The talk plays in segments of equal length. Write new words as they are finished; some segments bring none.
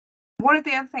One of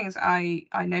the other things I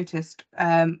noticed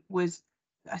was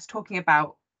us talking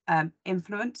about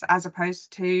influence as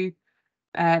opposed to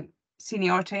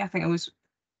seniority. I think it was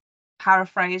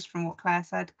paraphrased from what Claire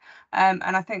said, and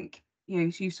I think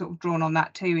you've sort of drawn on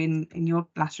that too in your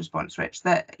last response, Rich.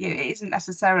 That it isn't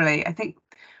necessarily. I think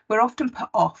we're often put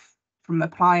off from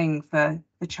applying for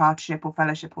the chartership or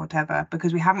fellowship or whatever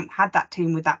because we haven't had that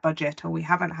team with that budget, or we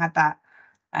haven't had that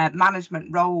management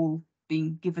role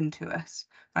being given to us.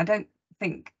 I don't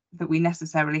think that we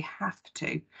necessarily have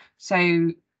to.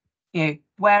 So,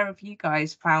 where have you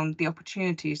guys found the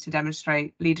opportunities to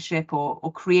demonstrate leadership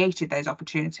or created those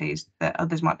opportunities that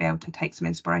others might be able to take some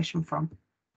inspiration from?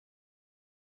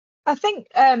 I think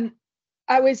I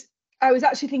was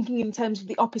actually thinking in terms of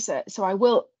the opposite, so I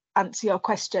will answer your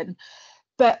question.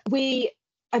 But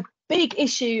a big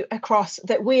issue across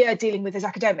that we are dealing with as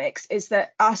academics is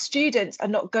that our students are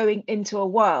not going into a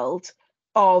world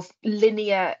of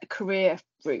linear career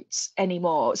routes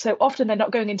anymore. So often they're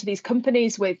not going into these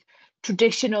companies with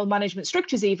traditional management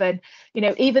structures. Even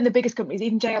the biggest companies,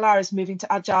 even JLR, is moving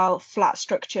to agile, flat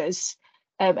structures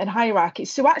and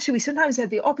hierarchies. So actually, we sometimes had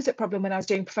the opposite problem when I was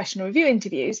doing professional review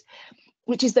interviews,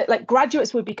 which is that like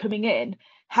graduates would be coming in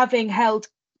having held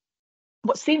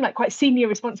what seemed like quite senior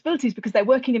responsibilities because they're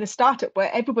working in a startup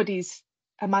where everybody's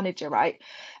a manager, right?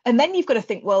 And then you've got to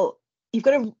think, well, you've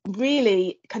got to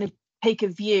really kind of take a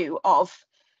view of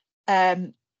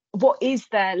what is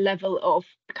their level of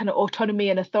kind of autonomy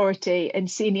and authority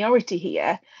and seniority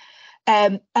here.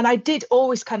 And I did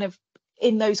always kind of,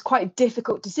 in those quite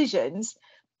difficult decisions,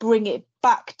 bring it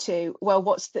back to, well,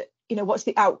 what's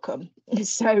the outcome?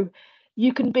 So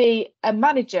you can be a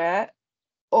manager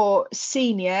or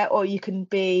senior, or you can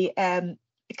be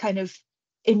kind of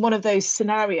in one of those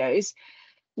scenarios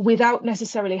without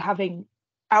necessarily having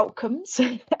outcomes.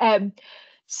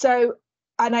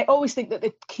 And I always think that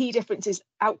the key difference is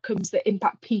outcomes that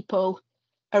impact people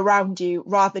around you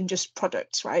rather than just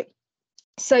products, right?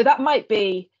 So that might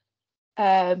be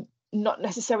not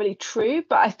necessarily true,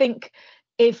 but I think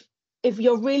if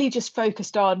you're really just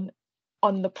focused on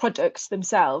the products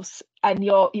themselves and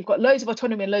you've got loads of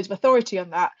autonomy and loads of authority on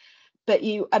that, but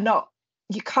you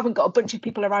haven't got a bunch of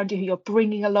people around you who you're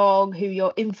bringing along, who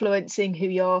you're influencing, who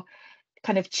you're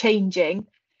kind of changing,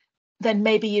 then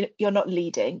maybe you're not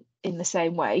leading in the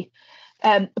same way.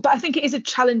 But I think it is a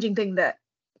challenging thing that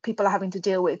people are having to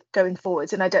deal with going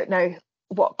forwards. And I don't know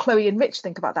what Chloe and Rich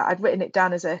think about that. I'd written it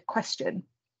down as a question.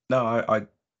 No,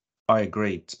 I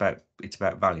agree. It's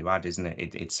about value add, isn't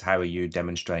it? It's how are you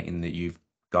demonstrating that you've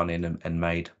gone in and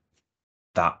made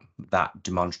that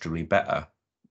demonstrably better